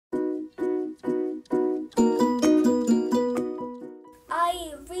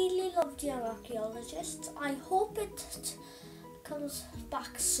about young archaeologists. I hope it comes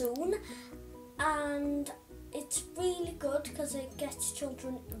back soon, and it's really good because it gets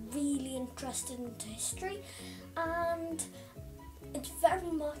children really interested into history, and it's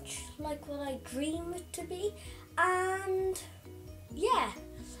very much like what I dream it to be. And yeah,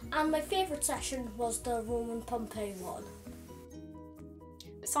 and my favourite session was the Roman Pompeii one.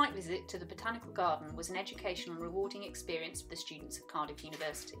 The site visit to the Botanical Garden was an educational and rewarding experience for the students of Cardiff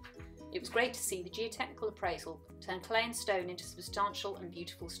University. It was great to see the geotechnical appraisal turn clay and stone into substantial and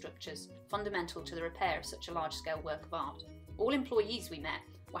beautiful structures, fundamental to the repair of such a large-scale work of art. All employees we met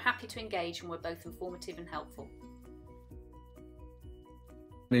were happy to engage and were both informative and helpful.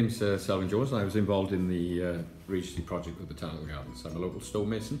 My name's Selwyn Jones, and I was involved in the Regency project with the Botanical Gardens. I'm a local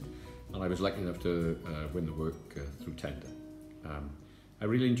stonemason, and I was lucky enough to win the work through tender. I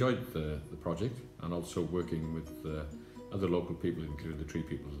really enjoyed the project, and also working with other local people, including the tree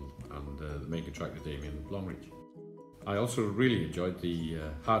people and the main contractor Damien Longreach. I also really enjoyed the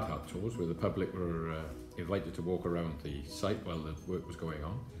hard hat tours, where the public were invited to walk around the site while the work was going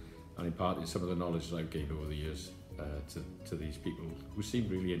on, and imparted some of the knowledge that I've gained over the years to these people who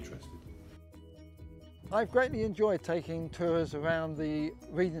seemed really interested. I've greatly enjoyed taking tours around the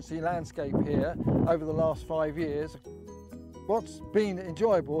Regency landscape here over the last 5 years. What's been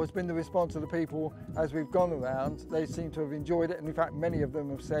enjoyable has been the response of the people as we've gone around. They seem to have enjoyed it, and in fact many of them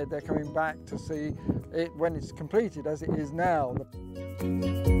have said they're coming back to see it when it's completed as it is now.